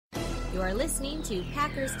You are listening to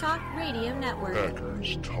Packers Talk Radio Network.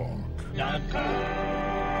 Packers Talk.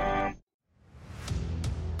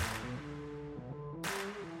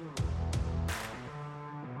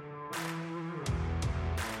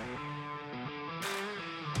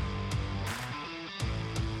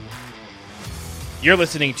 You're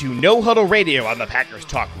listening to No Huddle Radio on the Packers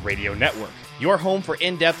Talk Radio Network, your home for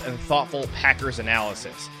in-depth and thoughtful Packers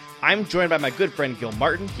analysis. I'm joined by my good friend Gil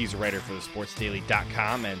Martin. He's a writer for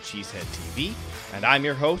thesportsdaily.com and Cheesehead TV. And I'm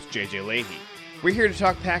your host, JJ Leahy. We're here to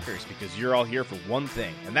talk Packers because you're all here for one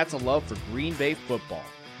thing, and that's a love for Green Bay football.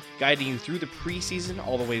 Guiding you through the preseason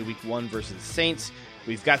all the way to Week 1 versus the Saints,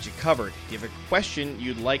 we've got you covered. If you have a question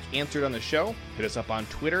you'd like answered on the show, hit us up on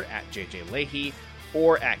Twitter at JJ Leahy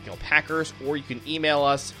or at GilPackers, or you can email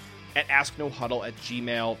us at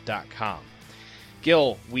asknohuddle@gmail.com.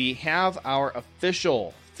 Gil, we have our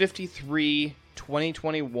official 53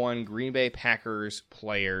 2021 Green Bay Packers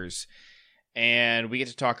players, and we get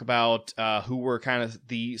to talk about who were kind of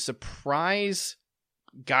the surprise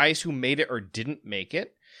guys who made it or didn't make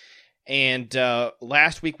it. And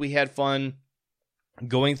last week we had fun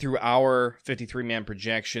going through our 53-man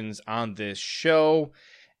projections on this show,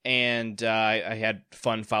 and I had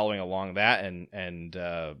fun following along that, and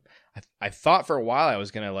I thought for a while I was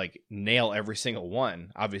going to nail every single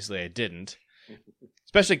one. Obviously I didn't.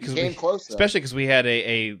 Especially because we had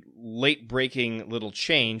a late-breaking little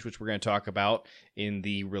change, which we're going to talk about in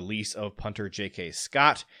the release of punter J.K.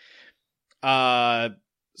 Scott.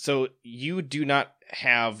 So you do not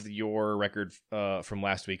have your record from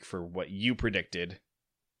last week for what you predicted.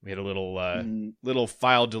 We had a little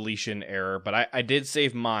file deletion error, but I did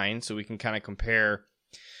save mine, so we can kind of compare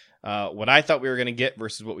what I thought we were going to get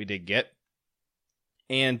versus what we did get.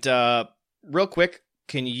 And real quick,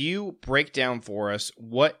 can you break down for us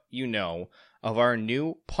what you know of our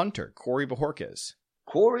new punter, Corey Bojorquez?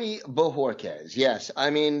 Corey Bojorquez, yes. I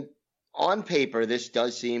mean, on paper, this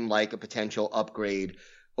does seem like a potential upgrade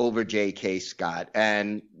over J.K. Scott.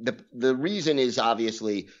 And the reason is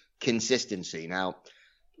obviously consistency. Now,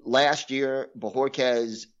 last year,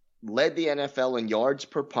 Bojorquez led the NFL in yards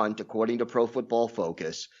per punt, according to Pro Football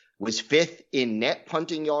Focus, was 5th in net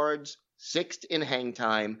punting yards, 6th in hang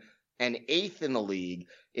time, and 8th in the league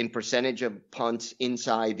in percentage of punts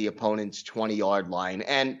inside the opponent's 20-yard line.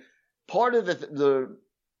 And part of the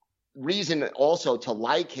reason also to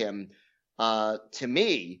like him, to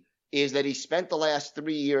me, is that he spent the last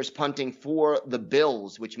 3 years punting for the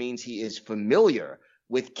Bills, which means he is familiar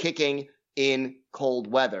with kicking in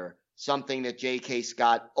cold weather, something that J.K.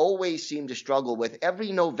 Scott always seemed to struggle with.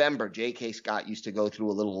 Every November, J.K. Scott used to go through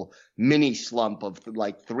a little mini slump of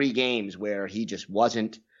 3 games where he just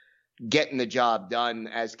wasn't getting the job done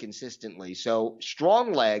as consistently. So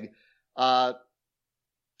strong leg.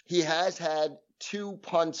 He has had 2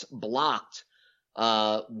 punts blocked,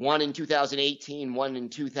 one in 2018, one in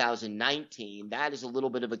 2019. That is a little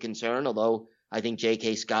bit of a concern, although I think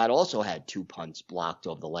J.K. Scott also had 2 punts blocked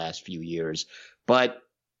over the last few years. But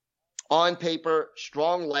on paper,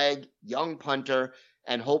 strong leg, young punter,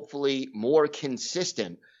 and hopefully more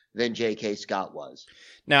consistent than J.K. Scott was.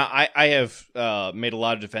 Now, I have made a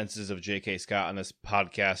lot of defenses of J.K. Scott on this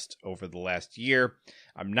podcast over the last year.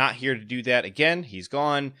 I'm not here to do that again. He's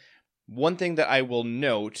gone. One thing that I will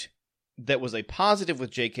note that was a positive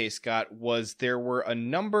with J.K. Scott was there were a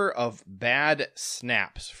number of bad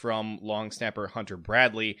snaps from long snapper Hunter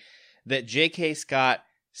Bradley that J.K. Scott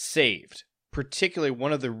saved. Particularly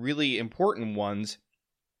one of the really important ones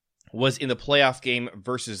was in the playoff game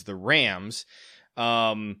versus the Rams.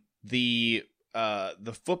 The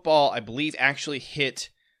football, I believe, actually hit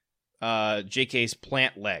JK's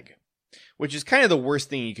plant leg, which is kind of the worst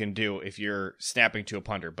thing you can do if you're snapping to a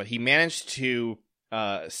punter. But he managed to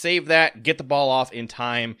save that, get the ball off in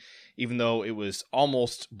time, even though it was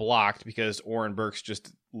almost blocked because Oren Burks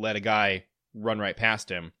just let a guy run right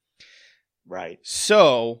past him. Right.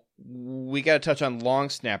 So we got to touch on long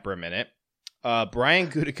snapper a minute. Brian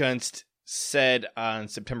Gutekunst said on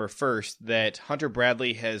September 1st that Hunter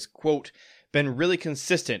Bradley has, quote, been really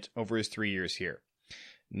consistent over his 3 years here.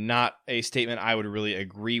 Not a statement I would really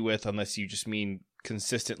agree with unless you just mean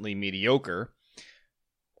consistently mediocre.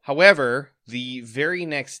 However, the very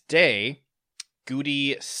next day,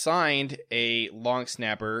 Goody signed a long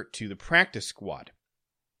snapper to the practice squad,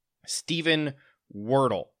 Stephen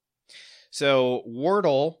Wordle. So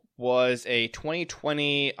Wordle was a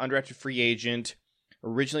 2020 undrafted free agent,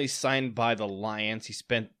 originally signed by the Lions. He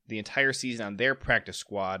spent the entire season on their practice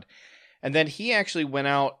squad. And then he actually went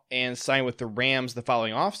out and signed with the Rams the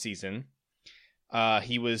following offseason.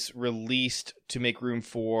 He was released to make room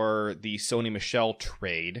for the Sony Michel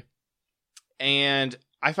trade. And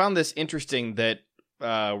I found this interesting that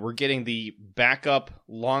we're getting the backup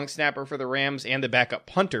long snapper for the Rams and the backup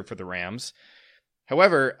punter for the Rams.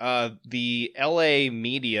 However, the LA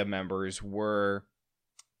media members were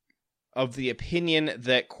of the opinion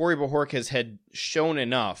that Corey Bojorquez had shown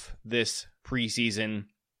enough this preseason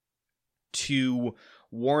to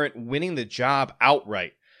warrant winning the job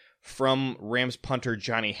outright from Rams punter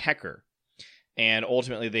Johnny Hekker. And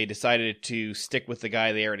ultimately they decided to stick with the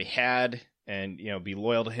guy they already had and, be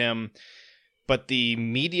loyal to him. But the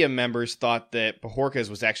media members thought that Bojorquez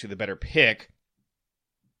was actually the better pick.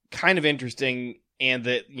 Kind of interesting. And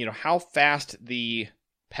that, how fast the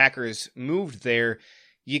Packers moved there,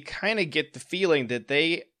 you kind of get the feeling that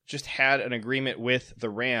they just had an agreement with the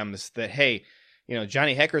Rams that, hey,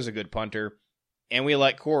 Johnny Hekker's a good punter, and we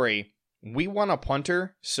like Corey. We want a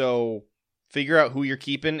punter, so figure out who you're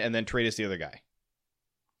keeping and then trade us the other guy.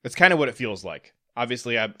 That's kind of what it feels like.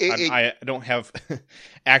 Obviously, I don't have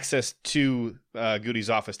access to Goody's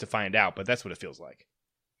office to find out, but that's what it feels like.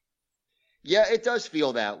 Yeah, it does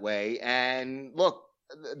feel that way. And look,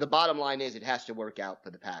 the bottom line is it has to work out for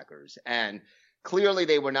the Packers. And clearly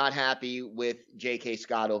they were not happy with J.K.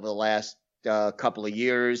 Scott over the last couple of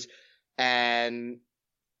years. And,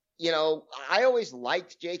 I always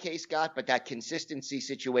liked J.K. Scott, but that consistency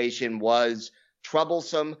situation was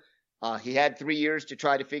troublesome. He had 3 years to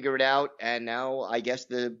try to figure it out. And now I guess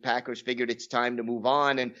the Packers figured it's time to move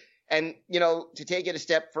on. And to take it a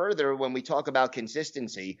step further, when we talk about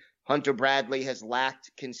consistency, Hunter Bradley has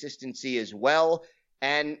lacked consistency as well.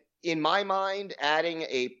 And in my mind, adding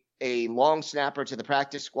a long snapper to the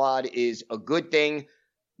practice squad is a good thing.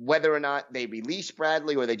 Whether or not they release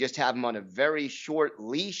Bradley or they just have him on a very short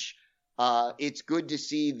leash, it's good to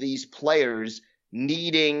see these players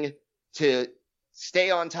needing to stay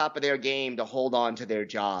on top of their game to hold on to their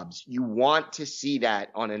jobs. You want to see that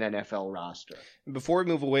on an NFL roster. Before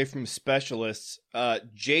we move away from specialists,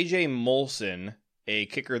 J.J. Molson, a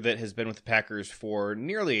kicker that has been with the Packers for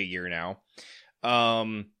nearly a year now.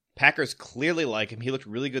 Packers clearly like him. He looked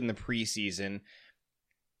really good in the preseason.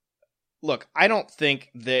 Look, I don't think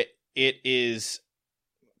that it is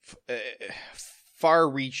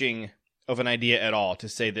far-reaching of an idea at all to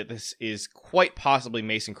say that this is quite possibly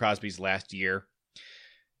Mason Crosby's last year.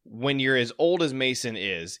 When you're as old as Mason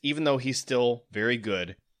is, even though he's still very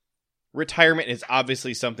good, retirement is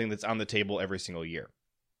obviously something that's on the table every single year.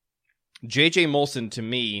 J.J. Molson, to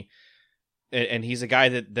me, and he's a guy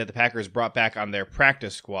that the Packers brought back on their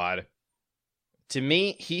practice squad, to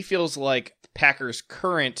me, he feels like the Packers'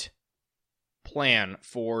 current plan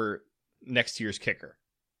for next year's kicker.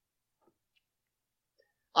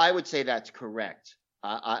 I would say that's correct.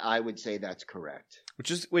 I would say that's correct.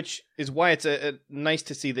 Which is why it's a nice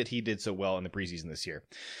to see that he did so well in the preseason this year.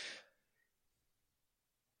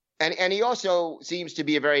 And he also seems to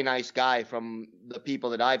be a very nice guy from the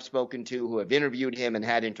people that I've spoken to who have interviewed him and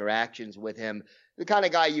had interactions with him. The kind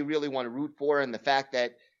of guy you really want to root for, and the fact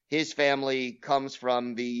that his family comes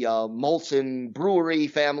from the Molson Brewery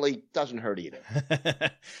family doesn't hurt either.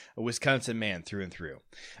 A Wisconsin man through and through.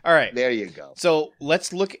 All right. There you go. So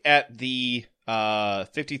let's look at the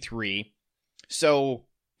 53. So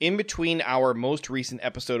in between our most recent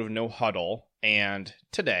episode of No Huddle and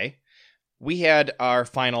today, we had our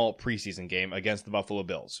final preseason game against the Buffalo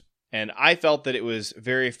Bills. And I felt that it was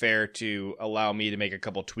very fair to allow me to make a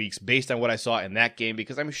couple tweaks based on what I saw in that game,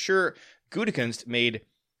 because I'm sure Gutekunst made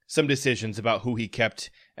some decisions about who he kept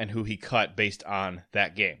and who he cut based on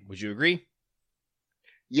that game. Would you agree?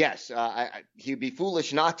 Yes. He'd be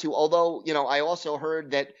foolish not to. Although, I also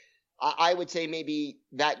heard that I would say maybe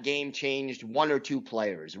that game changed one or two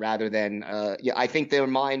players rather than, I think their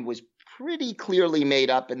mind was pretty clearly made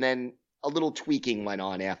up, and then a little tweaking went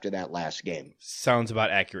on after that last game. Sounds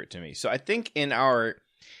about accurate to me. So I think in our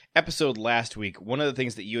episode last week, one of the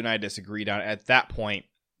things that you and I disagreed on at that point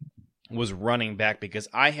was running back, because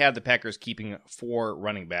I had the Packers keeping 4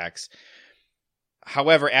 running backs.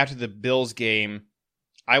 However, after the Bills game,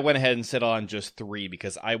 I went ahead and settled on just 3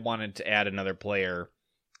 because I wanted to add another player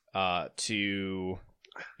to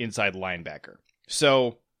inside linebacker.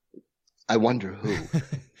 So I wonder who.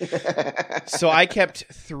 So I kept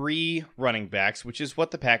 3 running backs, which is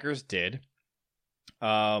what the Packers did.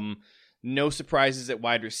 No surprises at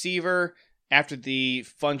wide receiver. After the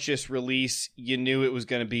Funchess release, you knew it was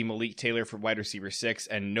going to be Malik Taylor for wide receiver 6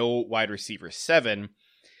 and no wide receiver 7.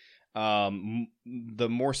 The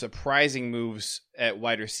more surprising moves at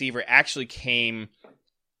wide receiver actually came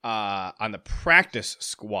on the practice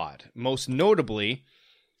squad. Most notably,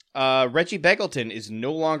 Reggie Begelton is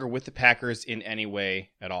no longer with the Packers in any way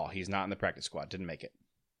at all. He's not in the practice squad. Didn't make it.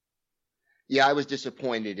 Yeah, I was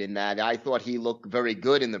disappointed in that. I thought he looked very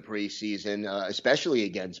good in the preseason, especially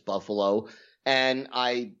against Buffalo. And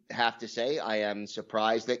I have to say, I am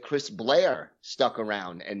surprised that Chris Blair stuck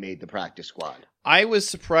around and made the practice squad. I was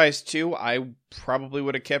surprised too. I probably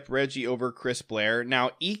would have kept Reggie over Chris Blair.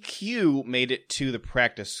 Now, EQ made it to the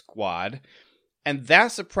practice squad, and that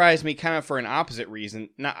surprised me kind of for an opposite reason.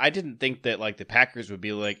 Now, I didn't think that like the Packers would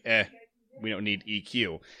be like, we don't need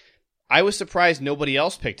EQ. I was surprised nobody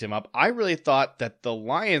else picked him up. I really thought that the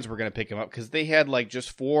Lions were going to pick him up because they had like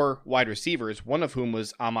just 4 wide receivers, one of whom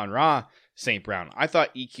was Amon-Ra St. Brown. I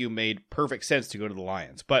thought EQ made perfect sense to go to the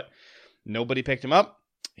Lions, but nobody picked him up.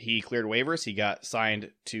 He cleared waivers. He got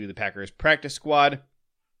signed to the Packers practice squad.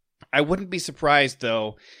 I wouldn't be surprised,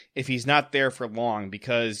 though, if he's not there for long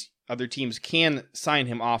because other teams can sign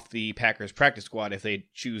him off the Packers practice squad if they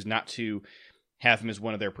choose not to have him as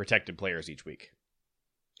one of their protected players each week.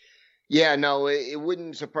 Yeah, no, it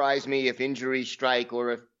wouldn't surprise me if injuries strike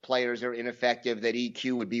or if players are ineffective that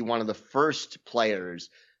EQ would be one of the first players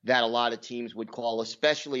that a lot of teams would call,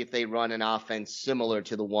 especially if they run an offense similar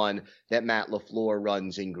to the one that Matt LaFleur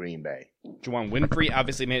runs in Green Bay. Juwann Winfree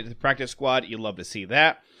obviously made it to the practice squad. You love to see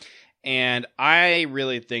that. And I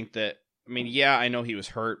really think that, I mean, yeah, I know he was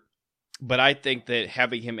hurt, but I think that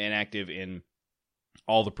having him inactive in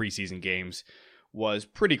all the preseason games was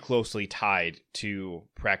pretty closely tied to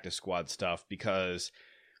practice squad stuff because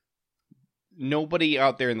nobody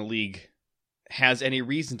out there in the league has any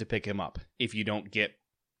reason to pick him up if you don't get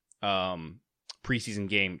preseason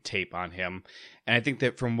game tape on him. And I think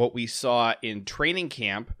that from what we saw in training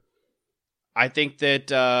camp, I think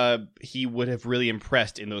that he would have really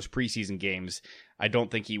impressed in those preseason games. I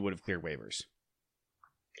don't think he would have cleared waivers.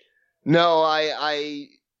 No, I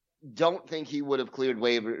don't think he would have cleared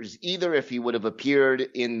waivers either if he would have appeared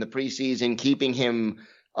in the preseason. Keeping him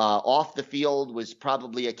off the field was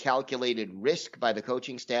probably a calculated risk by the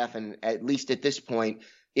coaching staff, and at least at this point,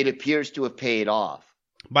 it appears to have paid off.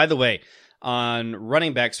 By the way, on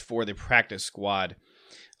running backs for the practice squad,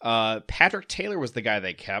 Patrick Taylor was the guy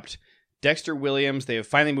they kept. Dexter Williams, they have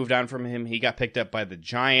finally moved on from him. He got picked up by the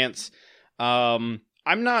Giants.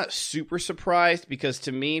 I'm not super surprised because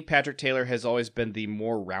to me, Patrick Taylor has always been the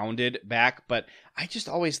more rounded back, but I just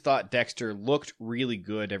always thought Dexter looked really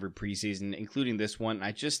good every preseason, including this one.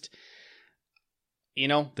 I just,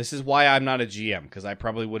 this is why I'm not a GM, because I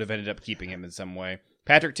probably would have ended up keeping him in some way.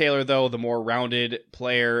 Patrick Taylor, though, the more rounded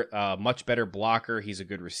player, much better blocker. He's a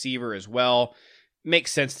good receiver as well.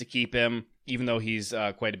 Makes sense to keep him, even though he's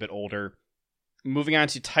quite a bit older. Moving on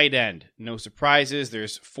to tight end. No surprises.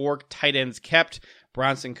 There's 4 tight ends kept.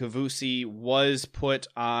 Bronson Kavusi was put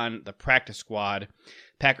on the practice squad.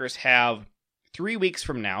 Packers have 3 weeks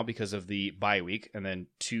from now because of the bye week and then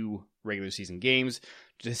 2 regular season games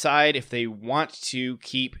to decide if they want to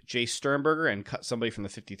keep Jay Sternberger and cut somebody from the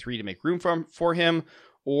 53 to make room for him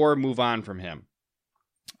or move on from him.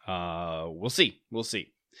 We'll see.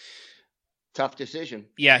 Tough decision.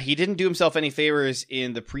 Yeah, he didn't do himself any favors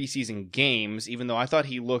in the preseason games, even though I thought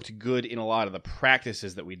he looked good in a lot of the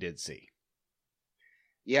practices that we did see.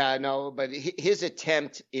 Yeah, no, but his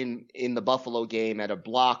attempt in the Buffalo game at a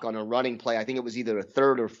block on a running play, I think it was either a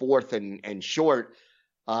 3rd or 4th and short,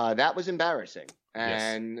 that was embarrassing.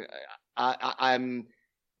 And yes. I'm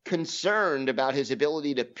concerned about his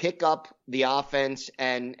ability to pick up the offense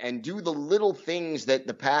and do the little things that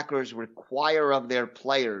the Packers require of their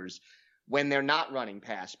players when they're not running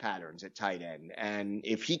pass patterns at tight end. And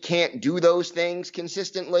if he can't do those things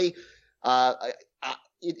consistently,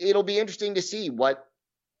 it'll be interesting to see what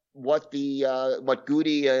Goody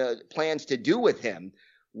plans to do with him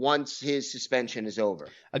once his suspension is over.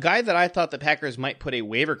 A guy that I thought the Packers might put a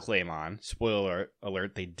waiver claim on, spoiler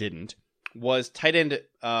alert, they didn't, was tight end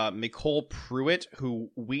McCole Pruitt,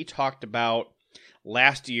 who we talked about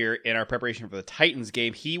last year in our preparation for the Titans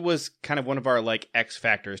game. He was kind of one of our X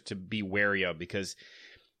factors to be wary of because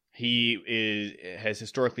he has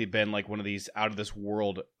historically been like one of these out of this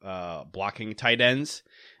world blocking tight ends.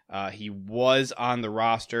 He was on the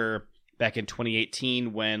roster back in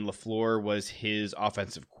 2018 when LaFleur was his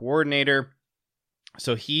offensive coordinator.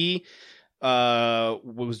 So he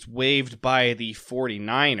was waived by the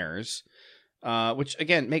 49ers, which,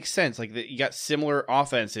 again, makes sense. You got similar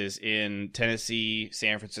offenses in Tennessee,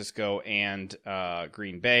 San Francisco, and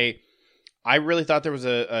Green Bay. I really thought there was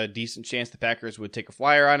a decent chance the Packers would take a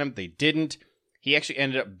flyer on him. They didn't. He actually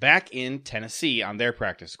ended up back in Tennessee on their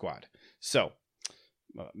practice squad. So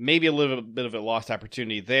maybe a little bit of a lost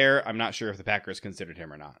opportunity there. I'm not sure if the Packers considered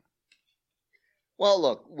him or not. Well,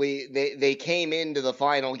 look, they came into the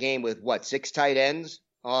final game with 6 tight ends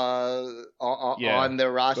on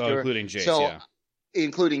their roster, including Jace. So, yeah.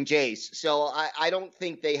 including Jace. So I don't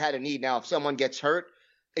think they had a need. Now, if someone gets hurt,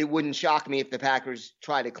 it wouldn't shock me if the Packers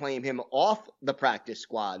try to claim him off the practice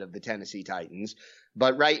squad of the Tennessee Titans.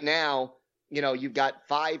 But right now, you've got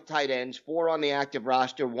 5 tight ends, 4 on the active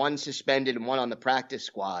roster, 1 suspended, and 1 on the practice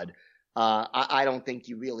squad. I don't think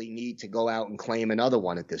you really need to go out and claim another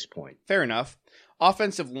one at this point. Fair enough.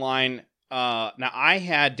 Offensive line. Now, I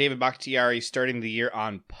had David Bakhtiari starting the year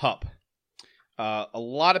on PUP. A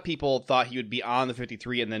lot of people thought he would be on the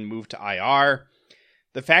 53 and then move to IR.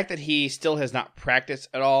 The fact that he still has not practiced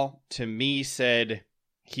at all, to me, said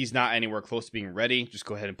he's not anywhere close to being ready. Just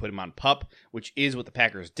go ahead and put him on PUP, which is what the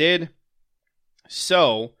Packers did.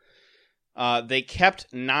 So, they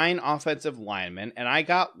kept 9 offensive linemen, and I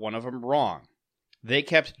got one of them wrong. They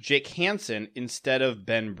kept Jake Hansen instead of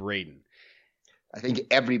Ben Braden. I think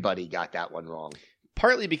everybody got that one wrong.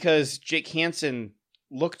 Partly because Jake Hansen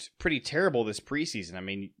looked pretty terrible this preseason. I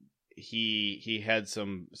mean, he had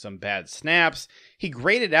some bad snaps. He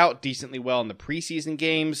graded out decently well in the preseason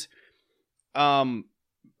games. I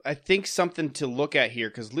think something to look at here,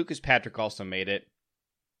 because Lucas Patrick also made it.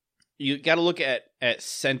 You got to look at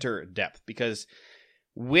center depth, because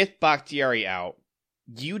with Bakhtiari out,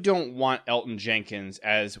 you don't want Elton Jenkins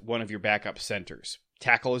as one of your backup centers.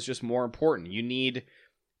 Tackle is just more important. You need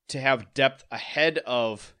to have depth ahead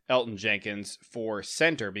of Elton Jenkins for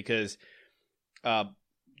center, because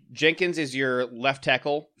Jenkins is your left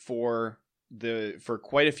tackle for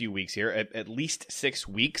quite a few weeks here, at least 6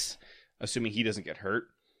 weeks, assuming he doesn't get hurt.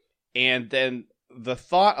 And then the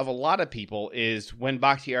thought of a lot of people is when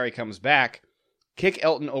Bakhtiari comes back, kick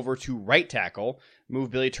Elton over to right tackle, move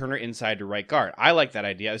Billy Turner inside to right guard. I like that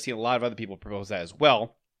idea. I've seen a lot of other people propose that as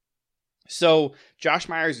well. So Josh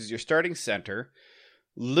Myers is your starting center.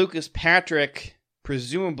 Lucas Patrick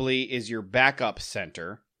presumably is your backup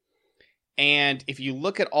center. And if you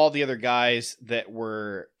look at all the other guys that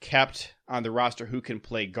were kept on the roster who can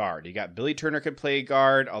play guard, you got Billy Turner can play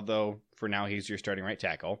guard, although for now he's your starting right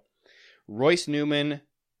tackle. Royce Newman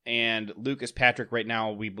and Lucas Patrick right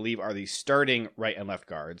now, we believe, are the starting right and left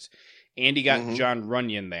guards. And you got John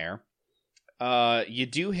Runyon there. You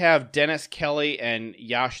do have Dennis Kelly and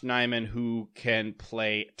Yosh Nijman who can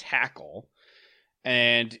play tackle.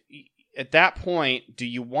 And at that point, do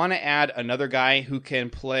you want to add another guy who can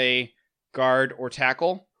play guard or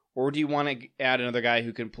tackle? Or do you want to add another guy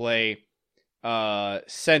who can play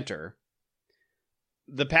center?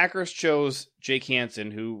 The Packers chose Jake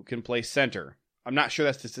Hansen, who can play center. I'm not sure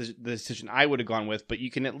that's the decision I would have gone with, but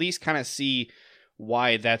you can at least kind of see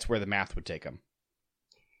why that's where the math would take him.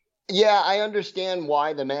 Yeah, I understand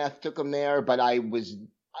why the math took him there, but I was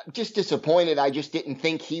just disappointed. I just didn't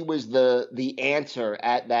think he was the answer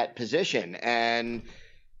at that position. And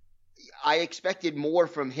I expected more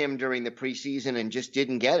from him during the preseason and just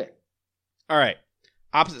didn't get it. All right.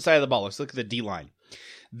 Opposite side of the ball. Let's look at the D-line.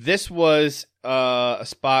 This was a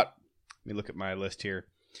spot. Let me look at my list here.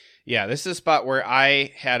 Yeah, this is a spot where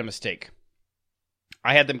I had a mistake.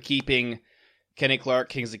 I had them keeping Kenny Clark,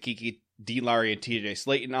 Kingsley Keke, D. Larry, and TJ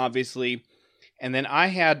Slayton, obviously. And then I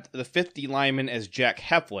had the 5th D lineman as Jack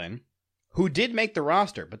Heflin, who did make the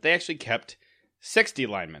roster, but they actually kept 6 D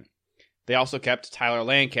linemen. They also kept Tyler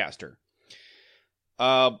Lancaster.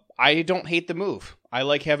 I don't hate the move. I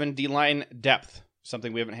like having D-line depth,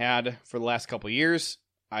 something we haven't had for the last couple of years.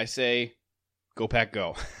 I say, go Pack,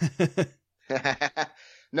 go.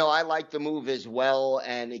 No, I like the move as well,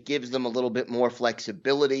 and it gives them a little bit more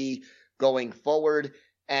flexibility going forward,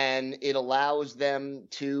 and it allows them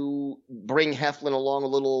to bring Heflin along a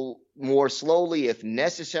little more slowly if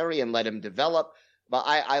necessary and let him develop. But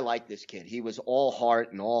I like this kid. He was all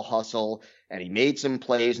heart and all hustle, and he made some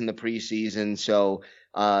plays in the preseason. So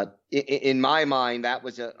in my mind, that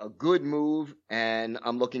was a good move, and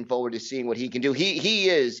I'm looking forward to seeing what he can do. He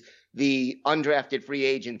is the undrafted free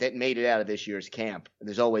agent that made it out of this year's camp.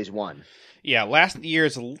 There's always one. Yeah, last year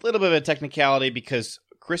is a little bit of a technicality because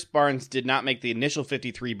Chris Barnes did not make the initial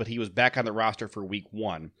 53, but he was back on the roster for week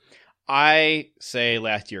 1. I say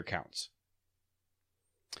last year counts.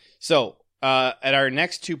 So, at our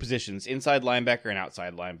next 2 positions, inside linebacker and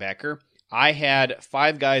outside linebacker, I had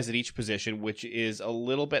 5 guys at each position, which is a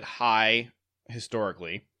little bit high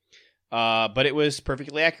historically, but it was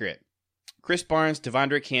perfectly accurate. Chris Barnes,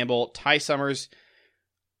 Devondre Campbell, Ty Summers,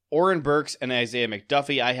 Oren Burks, and Isaiah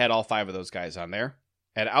McDuffie. I had all 5 of those guys on there.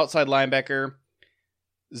 At outside linebacker,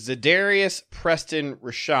 Zadarius, Preston,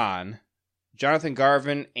 Rashawn, Jonathan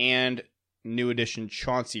Garvin, and new addition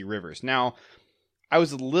Chauncey Rivers. Now, I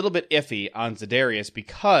was a little bit iffy on Zadarius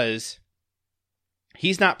because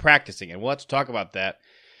he's not practicing, and we'll have to talk about that.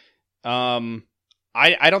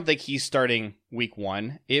 I don't think he's starting week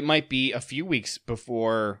 1. It might be a few weeks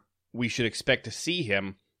before we should expect to see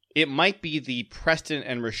him. It might be the Preston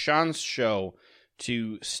and Rashawn's show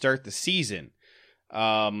to start the season.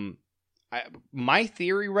 My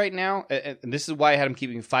theory right now, and this is why I had him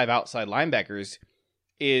keeping 5 outside linebackers,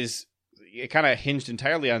 is it kind of hinged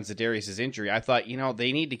entirely on Za'Darius' injury. I thought,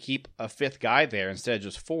 they need to keep a 5th guy there instead of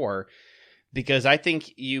just 4, because I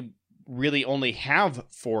think you really only have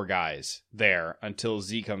 4 guys there until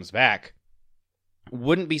Z comes back.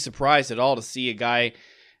 Wouldn't be surprised at all to see a guy,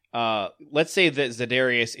 let's say that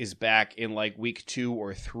Za'Darius is back in like week 2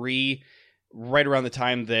 or 3, right around the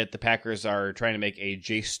time that the Packers are trying to make a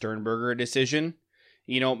Jace Sternberger decision.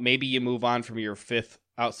 Maybe you move on from your 5th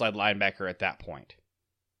outside linebacker at that point.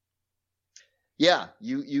 Yeah,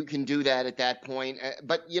 you can do that at that point.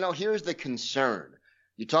 But, here's the concern.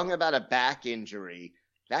 You're talking about a back injury.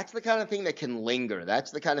 That's the kind of thing that can linger.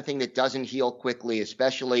 That's the kind of thing that doesn't heal quickly,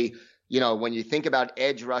 especially, when you think about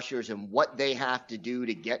edge rushers and what they have to do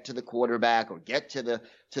to get to the quarterback or get to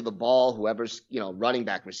the ball, whoever's, running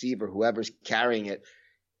back, receiver, whoever's carrying it,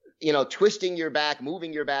 twisting your back,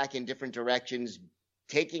 moving your back in different directions,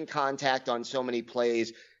 taking contact on so many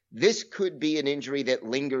plays. This could be an injury that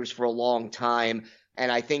lingers for a long time.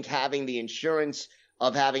 And I think having the insurance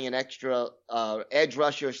of having an extra edge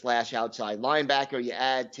rusher / outside linebacker, you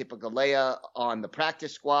add Tipa Galeai on the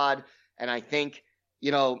practice squad. And I think,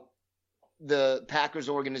 the Packers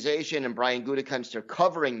organization and Brian Gutekunst are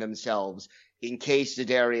covering themselves in case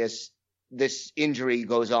this injury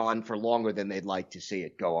goes on for longer than they'd like to see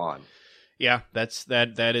it go on. Yeah,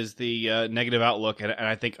 that is the negative outlook, and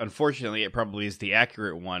I think, unfortunately, it probably is the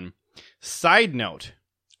accurate one. Side note,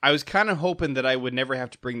 I was kind of hoping that I would never have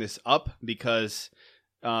to bring this up because,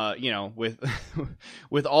 with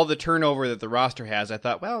all the turnover that the roster has, I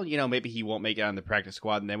thought, well, maybe he won't make it on the practice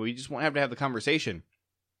squad, and then we just won't have to have the conversation.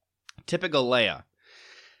 Tipa Galeai.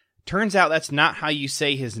 Turns out that's not how you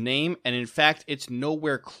say his name, and in fact, it's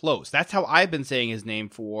nowhere close. That's how I've been saying his name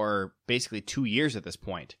for basically 2 years at this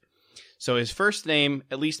point. So his first name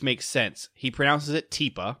at least makes sense. He pronounces it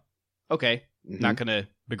Tipa. Okay, Not going to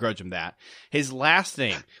begrudge him that. His last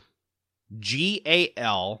name, Galeai.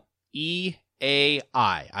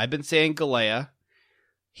 I've been saying Galeai.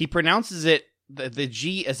 He pronounces it, the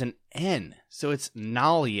G as an N, so it's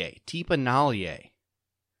Nalier, Tipa Nalier.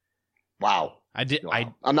 Wow.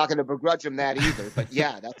 Wow. I'm not going to begrudge him that either, but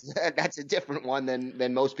yeah, that's a different one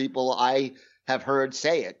than most people I have heard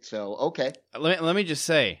say it. So, okay. Let me just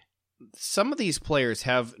say, some of these players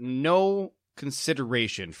have no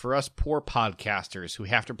consideration for us poor podcasters who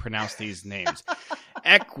have to pronounce these names.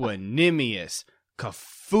 Equanimous,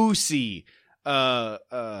 Kafusi,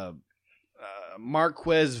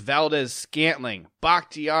 Marquez Valdez-Scantling,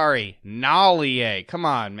 Bakhtiari, Nalier. Come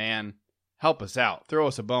on, man. Help us out. Throw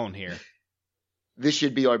us a bone here. This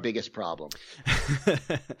should be our biggest problem.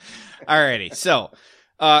 Alrighty. So,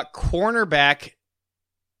 cornerback,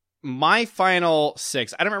 my final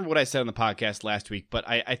 6. I don't remember what I said on the podcast last week, but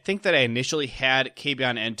I think that I initially had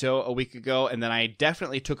Kabion Ento a week ago, and then I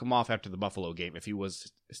definitely took him off after the Buffalo game if he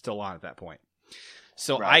was still on at that point.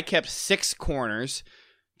 So right. I kept 6 corners: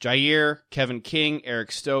 Jair, Kevin King,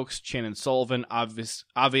 Eric Stokes, Chandon Sullivan,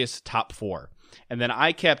 obvious top 4. And then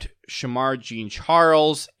I kept Shamar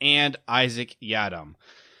Jean-Charles and Isaac Yiadom.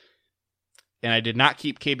 And I did not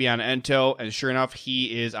keep Kabion Ento, and sure enough,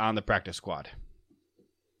 he is on the practice squad.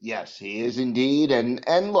 Yes, he is indeed.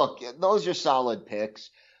 And look, those are solid picks.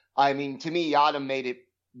 I mean, to me, Yiadom made it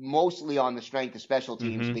mostly on the strength of special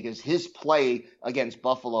teams because his play against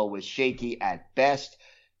Buffalo was shaky at best.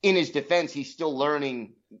 In his defense, he's still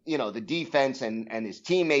learning, the defense and his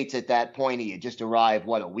teammates at that point. He had just arrived,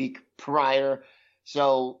 a week prior.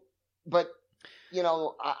 So, but,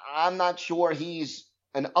 I'm not sure he's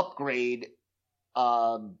an upgrade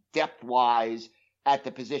depth-wise at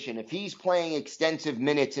the position. If he's playing extensive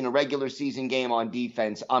minutes in a regular season game on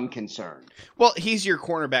defense, I'm concerned. Well, he's your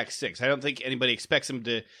cornerback 6. I don't think anybody expects him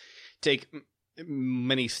to take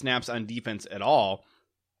many snaps on defense at all.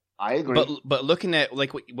 I agree. But looking at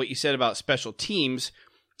like what you said about special teams,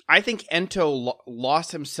 I think Ento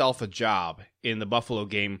lost himself a job in the Buffalo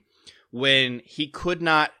game when he could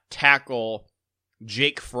not tackle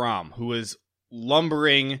Jake Fromm, who was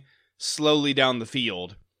lumbering slowly down the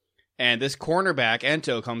field. And this cornerback,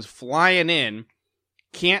 Ento, comes flying in,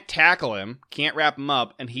 can't tackle him, can't wrap him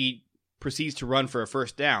up, and he proceeds to run for a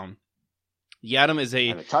first down. Yiadom is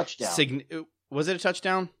a touchdown. Was it a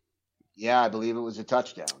touchdown? Yeah, I believe it was a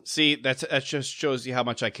touchdown. See, that just shows you how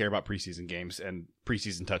much I care about preseason games and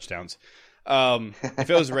preseason touchdowns. If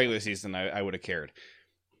it was a regular season, I would have cared.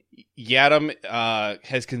 Yadam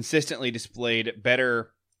has consistently displayed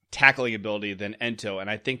better tackling ability than Ento, and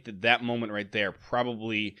I think that moment right there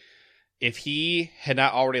probably, if he had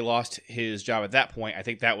not already lost his job at that point, I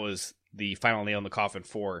think that was the final nail in the coffin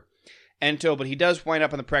for Ento, but he does wind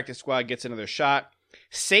up on the practice squad, gets another shot.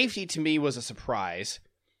 Safety to me was a surprise.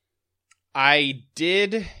 I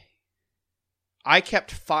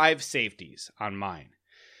kept 5 safeties on mine,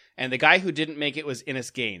 and the guy who didn't make it was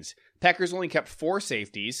Innis Gaines. Packers only kept 4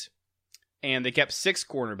 safeties, and they kept 6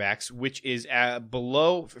 cornerbacks, which is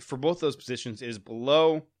below, for both those positions, is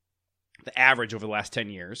below the average over the last 10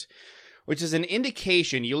 years, which is an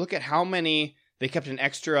indication. You look at how many, they kept an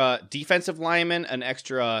extra defensive lineman, an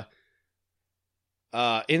extra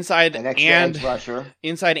inside and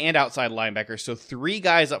outside linebacker. So 3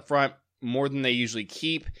 guys up front, more than they usually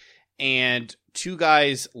keep, and 2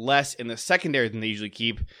 guys less in the secondary than they usually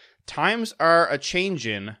keep. Times are a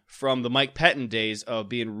changin' from the Mike Pettin days of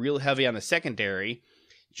being real heavy on the secondary.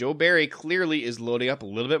 Joe Barry clearly is loading up a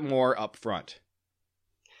little bit more up front.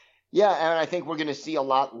 Yeah, and I think we're going to see a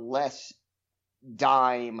lot less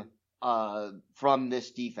dime from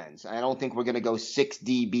this defense. I don't think we're going to go 6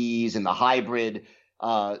 DBs and the hybrid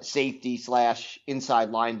safety /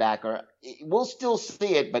 inside linebacker. We'll still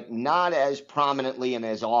see it, but not as prominently and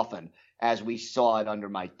as often as we saw it under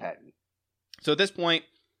Mike Pettin. So at this point,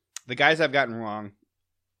 the guys I've gotten wrong.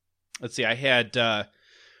 Let's see. I had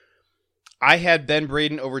Ben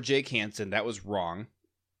Braden over Jake Hansen. That was wrong.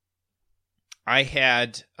 I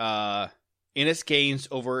had Innis Gaines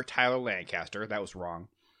over Tyler Lancaster. That was wrong.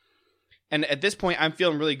 And at this point, I'm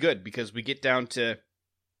feeling really good because we get down to,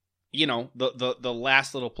 the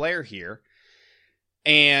last little player here.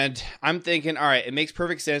 And I'm thinking, all right, it makes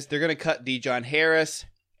perfect sense. They're going to cut Dijon Harris,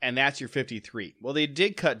 and that's your 53. Well, they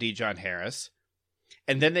did cut Dijon Harris.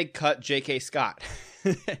 And then they cut J.K. Scott.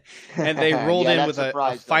 And they rolled in with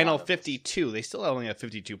a final 52. They still only have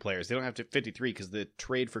 52 players. They don't have 53 because the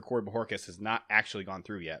trade for Corey Bojorquez has not actually gone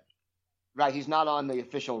through yet. Right, he's not on the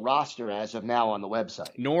official roster as of now on the website.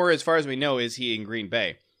 Nor, as far as we know, is he in Green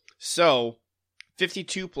Bay. So,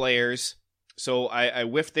 52 players. So I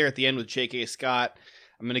whiffed there at the end with J.K. Scott.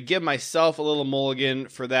 I'm going to give myself a little mulligan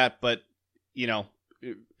for that, but, in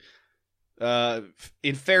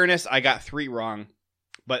fairness, I got 3 wrong.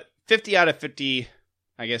 But 50 out of 50,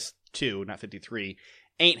 I guess 2, not 53,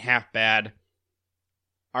 ain't half bad.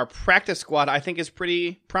 Our practice squad, I think, is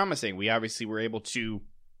pretty promising. We obviously were able to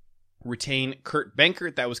retain Kurt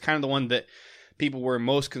Benkert. That was kind of the one that people were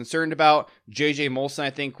most concerned about. J.J. Molson,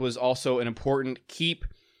 I think, was also an important keep.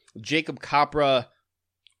 Jacob Capra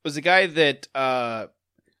was a guy that I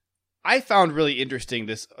found really interesting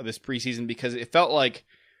this preseason because it felt like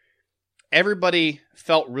everybody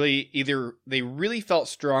felt they really felt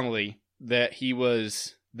strongly that he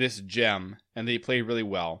was this gem and that he played really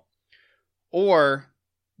well, or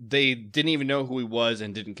they didn't even know who he was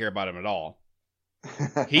and didn't care about him at all.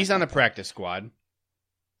 He's on the practice squad.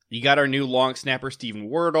 You got our new long snapper, Stephen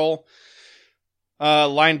Wordle.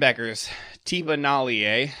 Linebackers, Tiba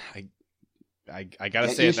Nalie. I gotta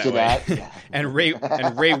say it that way. and Ray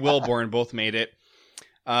Wilborn both made it.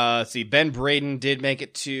 Let's see, Ben Braden did make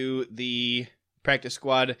it to the practice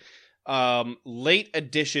squad. Late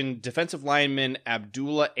addition defensive lineman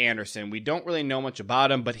Abdullah Anderson. We don't really know much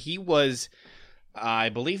about him, but he was, I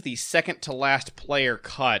believe, the second to last player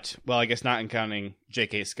cut. Well, I guess not counting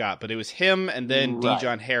J.K. Scott, but it was him and then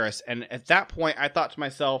Dijon Harris. And at that point, I thought to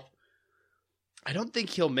myself, I don't think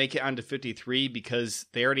he'll make it onto 53 because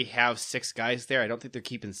they already have 6 guys there. I don't think they're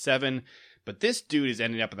keeping 7. But this dude is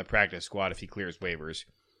ending up in the practice squad if he clears waivers.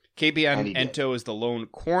 KBN Ento is the lone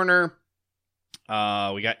corner.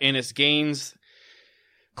 We got Innis Gaines.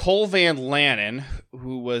 Cole Van Lanen,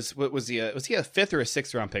 who was he a 5th or a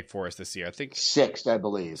 6th round pick for us this year? I think 6th, I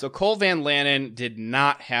believe. So Cole Van Lanen did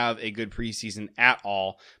not have a good preseason at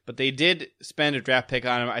all, but they did spend a draft pick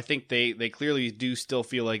on him. I think they clearly do still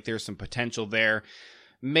feel like there's some potential there.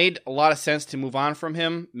 Made a lot of sense to move on from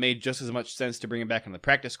him. Made just as much sense to bring him back in the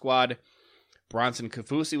practice squad. Bronson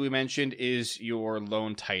Kafusi, we mentioned, is your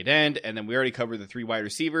lone tight end, and then we already covered the 3 wide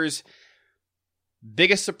receivers.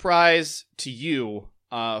 Biggest surprise to you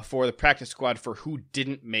for the practice squad for who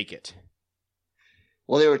didn't make it?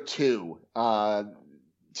 Well, there were 2.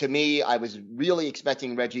 To me, I was really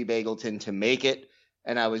expecting Reggie Bagleton to make it,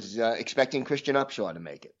 and I was expecting Christian Upshaw to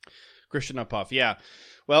make it. Christian Uphoff, yeah.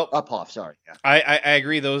 Well, Uphoff, sorry. Yeah. I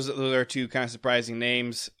agree. Those are 2 kind of surprising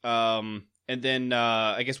names. And then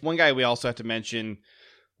I guess one guy we also have to mention,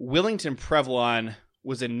 Willington Prevlon,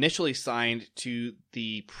 was initially signed to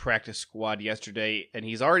the practice squad yesterday, and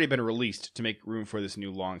he's already been released to make room for this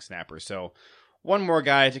new long snapper. So one more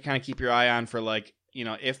guy to kind of keep your eye on for like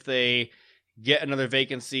if they get another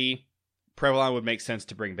vacancy, Prevalon would make sense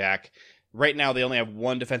to bring back. Right now, they only have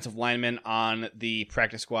one defensive lineman on the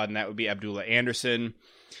practice squad, and that would be Abdullah Anderson.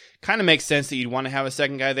 Kind of makes sense that you'd want to have a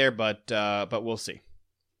second guy there, but we'll see.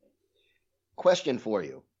 Question for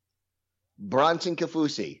you. Bronson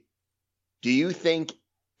Kaufusi, do you think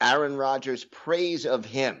Aaron Rodgers' praise of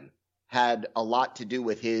him had a lot to do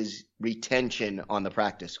with his retention on the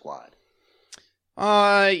practice squad?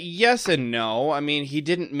 Yes and no. I mean, he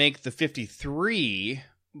didn't make the 53,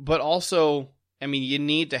 but also, I mean, you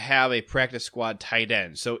need to have a practice squad tight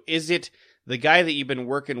end. So is it the guy that you've been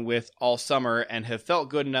working with all summer and have felt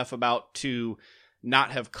good enough about to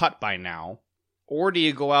not have cut by now? Or do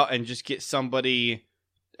you go out and just get somebody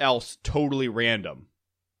else totally random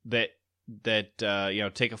that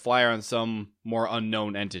take a flyer on some more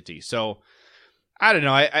unknown entity? So I don't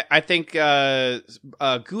know. I think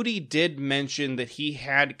Goody did mention that he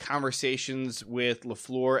had conversations with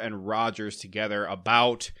LaFleur and Rodgers together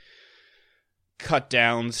about cut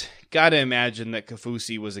downs. Gotta imagine that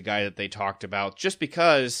Kaufusi was a guy that they talked about, just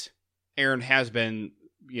because Aaron has been,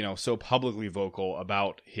 so publicly vocal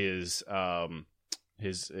about his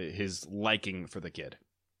liking for the kid.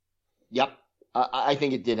 Yep. I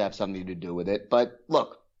think it did have something to do with it. But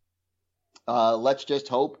look, let's just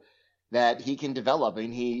hope that he can develop. I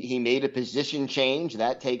mean, he made a position change.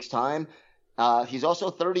 That takes time. He's also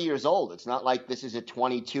 30 years old. It's not like this is a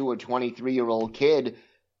 22 or 23-year-old kid.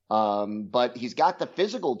 But he's got the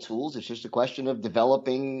physical tools. It's just a question of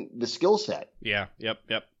developing the skill set. Yeah. Yep.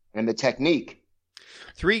 And the technique.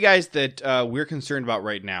 3 guys that we're concerned about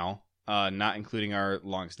right now, not including our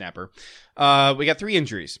long snapper. We got 3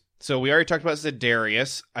 injuries. So we already talked about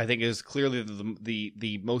Za'Darius. I think is clearly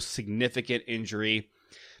the most significant injury.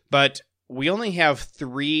 But we only have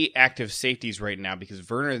 3 active safeties right now because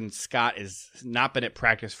Vernon Scott has not been at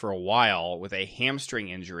practice for a while with a hamstring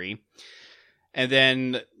injury. And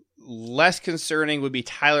then less concerning would be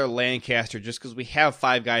Tyler Lancaster, just because we have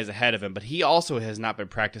 5 guys ahead of him, but he also has not been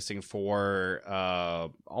practicing for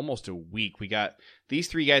almost a week. We got these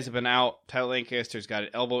 3 guys have been out. Tyler Lancaster's got an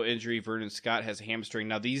elbow injury. Vernon Scott has a hamstring.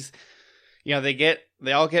 Now these,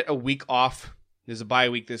 they all get a week off. There's a bye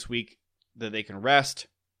week this week that they can rest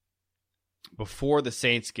before the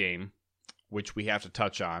Saints game, which we have to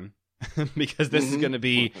touch on because this is going to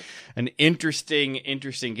be an interesting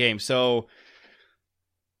game. So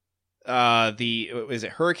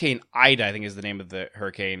Hurricane Ida, I think is the name of the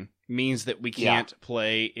hurricane, means that we can't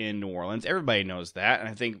play in New Orleans. Everybody knows that. And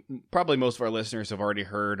I think probably most of our listeners have already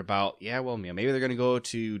heard about, maybe they're going to go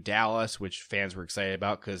to Dallas, which fans were excited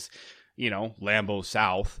about because, Lambeau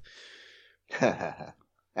South.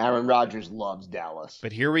 Aaron Rodgers loves Dallas.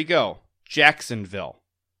 But here we go. Jacksonville.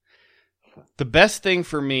 The best thing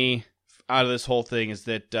for me out of this whole thing is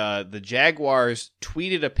that the Jaguars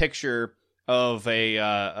tweeted a picture of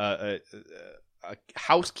a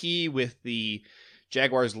house key with the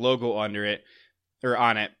Jaguars logo under it, or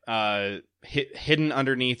on it, hidden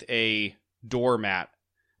underneath a doormat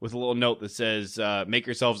with a little note that says, make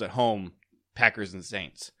yourselves at home, Packers and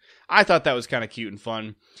Saints. I thought that was kind of cute and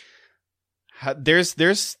fun. There's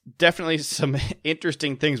definitely some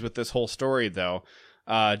interesting things with this whole story, though.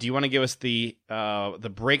 Do you want to give us the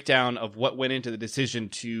breakdown of what went into the decision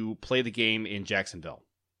to play the game in Jacksonville?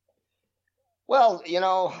 Well,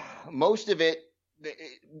 most of it,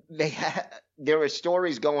 there were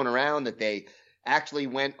stories going around that they actually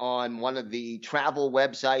went on one of the travel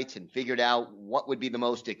websites and figured out what would be the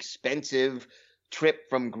most expensive trip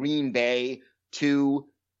from Green Bay to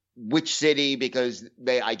which city, because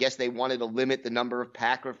I guess they wanted to limit the number of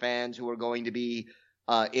Packer fans who were going to be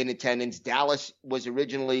in attendance. Dallas was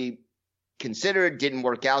originally considered, didn't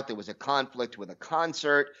work out. There was a conflict with a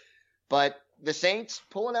concert, but the Saints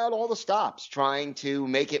pulling out all the stops, trying to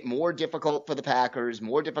make it more difficult for the Packers,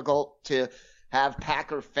 more difficult to have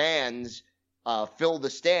Packer fans fill the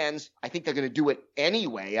stands. I think they're going to do it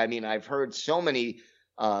anyway. I mean, I've heard so many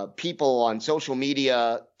people on social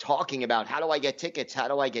media talking about, how do I get tickets? How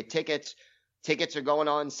do I get tickets? Tickets are going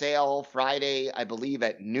on sale Friday, I believe,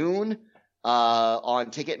 at noon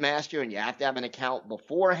on Ticketmaster, and you have to have an account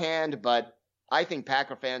beforehand. But I think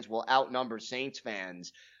Packer fans will outnumber Saints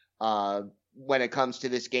fans when it comes to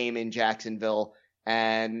this game in Jacksonville.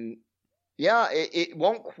 And it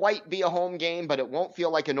won't quite be a home game, but it won't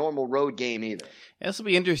feel like a normal road game either. This will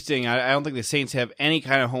be interesting. I don't think the Saints have any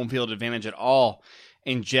kind of home field advantage at all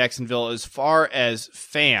in Jacksonville as far as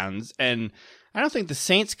fans. And I don't think the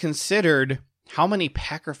Saints considered how many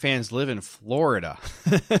Packer fans live in Florida.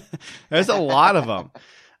 There's a lot of them.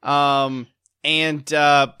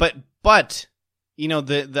 But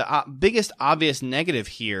the biggest obvious negative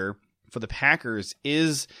here for the Packers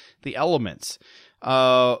is the elements.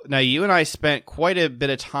 Now, you and I spent quite a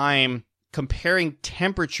bit of time comparing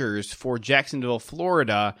temperatures for Jacksonville,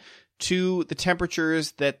 Florida, to the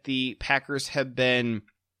temperatures that the Packers have been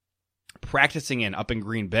practicing in up in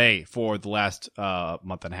Green Bay for the last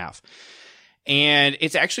month and a half. And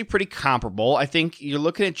it's actually pretty comparable. I think you're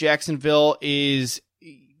looking at Jacksonville is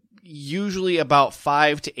usually about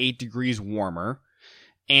 5 to 8 degrees warmer,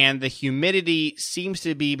 and the humidity seems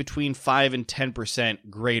to be between 5 and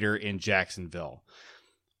 10% greater in Jacksonville.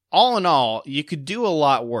 All in all, you could do a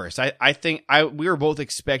lot worse. I think we were both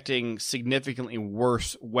expecting significantly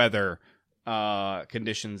worse weather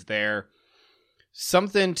conditions there.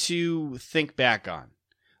 Something to think back on.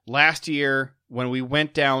 Last year, when we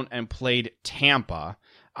went down and played Tampa,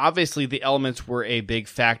 obviously the elements were a big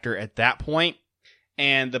factor at that point,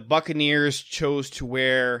 and the Buccaneers chose to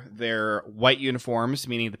wear their white uniforms,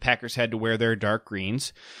 meaning the Packers had to wear their dark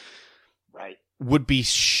greens. Right. Would be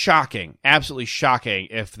shocking, absolutely shocking,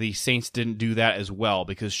 if the Saints didn't do that as well,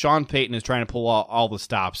 because Sean Payton is trying to pull out all the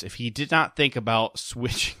stops. If he did not think about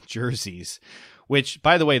switching jerseys, which,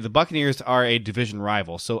 by the way, the Buccaneers are a division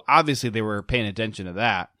rival, so obviously they were paying attention to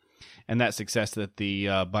that and that success that the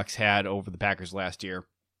Bucs had over the Packers last year.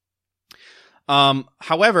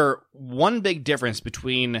 However, one big difference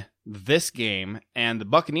between this game and the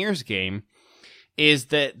Buccaneers game is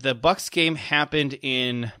that the Bucs game happened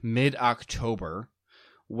in mid-October,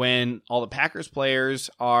 when all the Packers players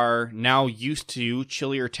are now used to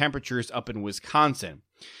chillier temperatures up in Wisconsin.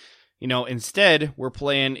 Instead, we're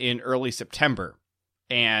playing in early September,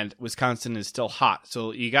 and Wisconsin is still hot.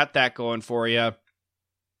 So you got that going for you.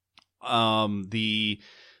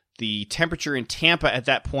 The temperature in Tampa at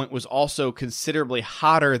that point was also considerably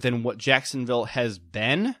hotter than what Jacksonville has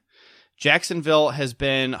been. Jacksonville has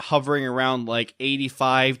been hovering around like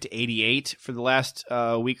 85 to 88 for the last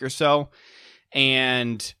week or so.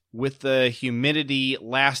 And with the humidity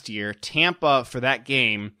last year, Tampa for that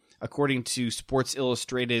game, according to Sports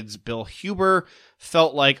Illustrated's Bill Huber,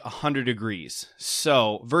 felt like 100 degrees.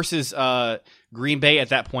 So versus Green Bay at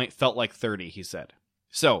that point felt like 30, he said.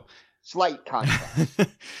 So slight contrast.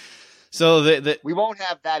 So we won't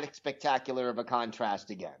have that spectacular of a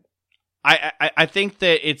contrast again. I think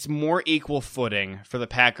that it's more equal footing for the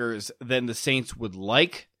Packers than the Saints would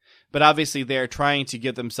like, but obviously they're trying to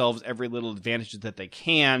give themselves every little advantage that they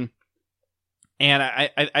can. And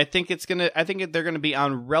I think they're gonna be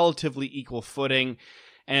on relatively equal footing,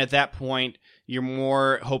 and at that point, you're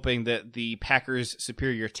more hoping that the Packers'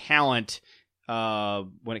 superior talent,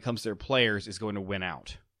 when it comes to their players, is going to win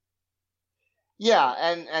out.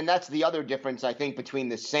 Yeah, and that's the other difference, I think, between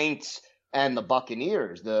the Saints and the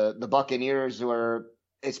Buccaneers. The Buccaneers were,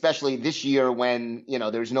 especially this year when,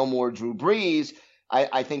 there's no more Drew Brees,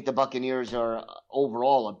 I think the Buccaneers are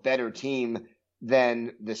overall a better team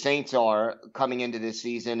than the Saints are coming into this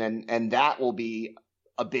season, and that will be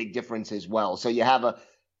a big difference as well. So you have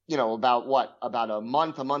about a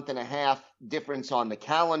month and a half difference on the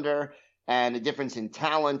calendar, and a difference in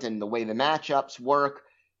talent and the way the matchups work.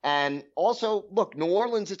 And also, look, New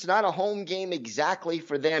Orleans, it's not a home game exactly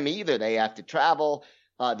for them either. They have to travel.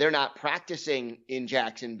 They're not practicing in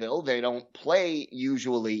Jacksonville. They don't play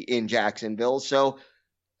usually in Jacksonville. So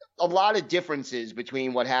a lot of differences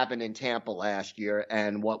between what happened in Tampa last year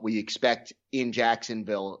and what we expect in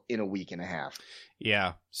Jacksonville in a week and a half.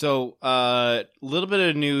 Yeah. So a little bit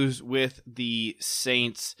of news with the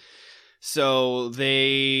Saints. So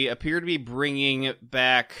they appear to be bringing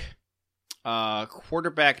back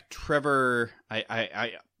quarterback Trevor.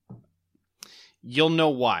 You'll know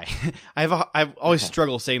why. I've always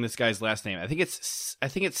struggled saying this guy's last name. I think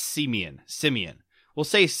it's Simeon. We'll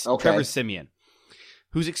say okay. Trevor Simeon,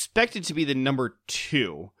 who's expected to be the number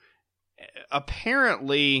 2.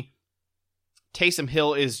 Apparently, Taysom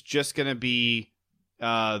Hill is just going to be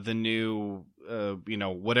the new,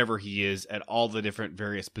 whatever he is at all the different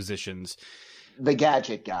various positions. The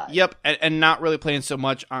gadget guy. Yep, and not really playing so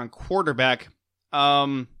much on quarterback,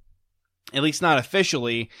 at least not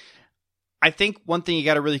officially. I think one thing you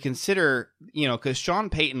got to really consider, because Sean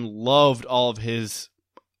Payton loved all of his,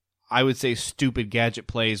 I would say, stupid gadget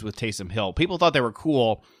plays with Taysom Hill. People thought they were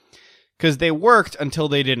cool because they worked until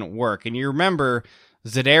they didn't work. And you remember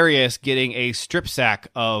Za'Darius getting a strip sack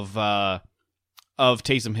of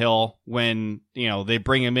Taysom Hill when, they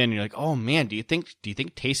bring him in and you're like, oh man, do you think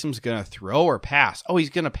Taysom's going to throw or pass? Oh, do you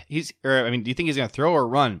think he's going to throw or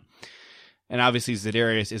run? And obviously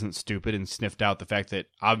Za'Darius isn't stupid and sniffed out the fact that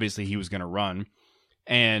obviously he was going to run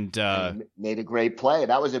and made a great play.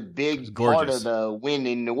 That was a big part of the win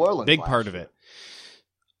in New Orleans. Big part of it.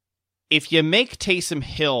 If you make Taysom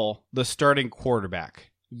Hill the starting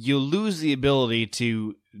quarterback, you lose the ability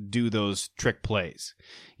to do those trick plays.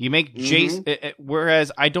 You make Jace,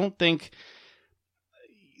 whereas I don't think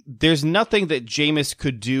there's nothing that Jameis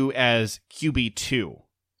could do as QB2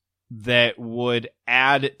 that would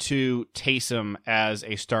add to Taysom as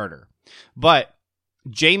a starter. But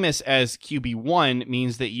Jameis as QB1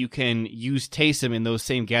 means that you can use Taysom in those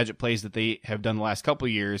same gadget plays that they have done the last couple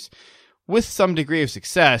of years with some degree of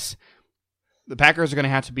success. The Packers are going to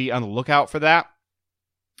have to be on the lookout for that.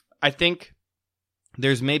 I think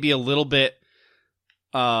there's maybe a little bit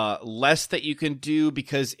less that you can do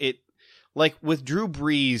because like with Drew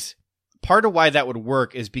Brees, part of why that would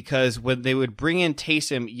work is because when they would bring in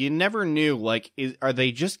Taysom, you never knew, like, are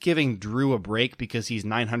they just giving Drew a break because he's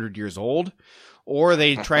 900 years old? Or are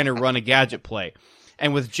they trying to run a gadget play?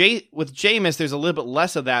 And with Jameis, there's a little bit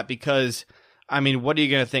less of that because, I mean, what are you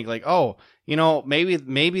going to think? Like, oh,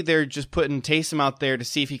 maybe they're just putting Taysom out there to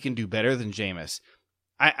see if he can do better than Jameis.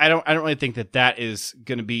 I don't really think that is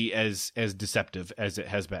going to be as deceptive as it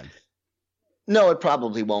has been. No, it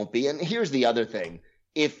probably won't be. And here's the other thing.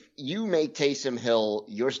 If you make Taysom Hill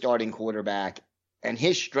your starting quarterback and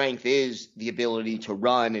his strength is the ability to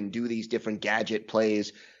run and do these different gadget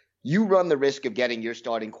plays, you run the risk of getting your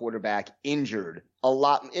starting quarterback injured a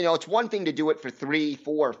lot. It's one thing to do it for 3,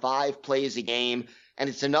 4, 5 plays a game, and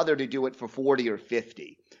it's another to do it for 40 or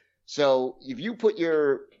 50. So if you put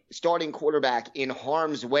your starting quarterback in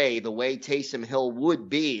harm's way, the way Taysom Hill would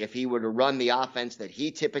be if he were to run the offense that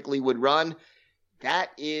he typically would run,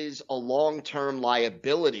 that is a long-term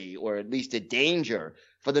liability, or at least a danger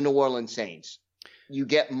for the New Orleans Saints. You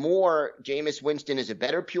get more. Jameis Winston is a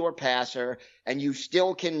better pure passer, and you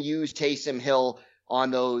still can use Taysom Hill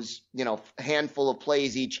on those, handful of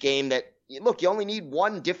plays each game that, look, you only need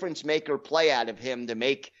one difference maker play out of him to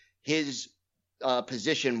make his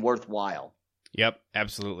position worthwhile. Yep,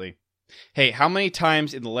 absolutely. Hey, how many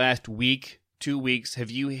times in the last week, 2 weeks,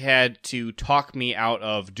 have you had to talk me out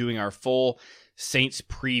of doing our full Saints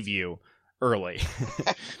preview early?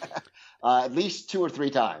 At least 2 or 3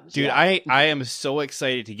 times. Dude, yeah. I am so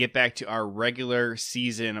excited to get back to our regular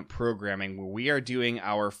season programming where we are doing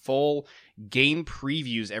our full game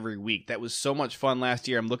previews every week. That was so much fun last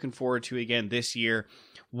year. I'm looking forward to it again this year.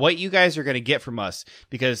 What you guys are going to get from us,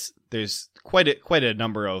 because there's quite a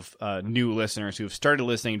number of new listeners who have started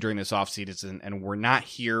listening during this offseason and were not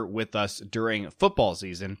here with us during football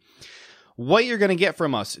season. What you're going to get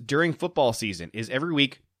from us during football season is every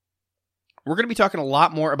week we're going to be talking a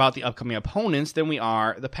lot more about the upcoming opponents than we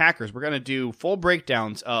are the Packers. We're going to do full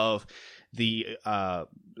breakdowns of the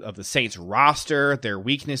Saints roster, their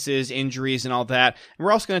weaknesses, injuries, and all that. And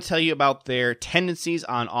we're also going to tell you about their tendencies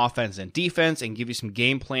on offense and defense and give you some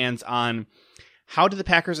game plans on how do the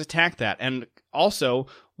Packers attack that. And also,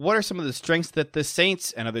 what are some of the strengths that the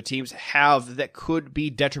Saints and other teams have that could be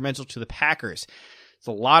detrimental to the Packers? It's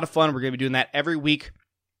a lot of fun. We're going to be doing that every week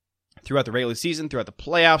throughout the regular season, throughout the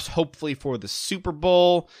playoffs, hopefully for the Super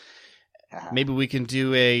Bowl. Maybe we can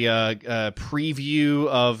do a preview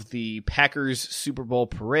of the Packers Super Bowl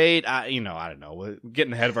parade. I don't know. We're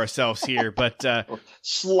getting ahead of ourselves here, but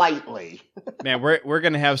slightly. Man, we're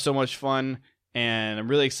going to have so much fun, and I'm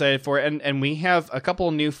really excited for it. And we have a couple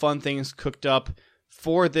of new fun things cooked up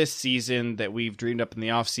for this season that we've dreamed up in the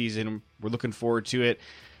off season. We're looking forward to it.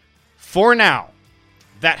 For now,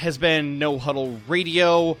 that has been No Huddle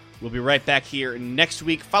Radio. We'll be right back here next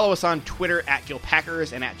week. Follow us on Twitter at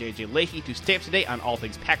GilPackers and at JJ Leahy to stay up to date on all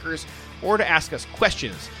things Packers or to ask us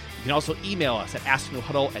questions. You can also email us at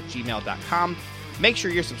asknohuddle@gmail.com. Make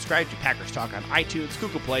sure you're subscribed to Packers Talk on iTunes,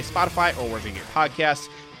 Google Play, Spotify, or wherever you get podcasts.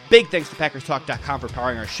 Big thanks to PackersTalk.com for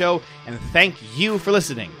powering our show, and thank you for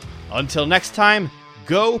listening. Until next time,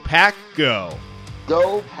 go Pack Go.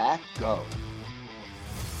 Go Pack Go.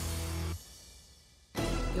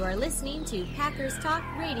 You are listening to Packers Talk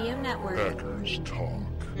Radio Network.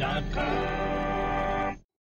 PackersTalk.com.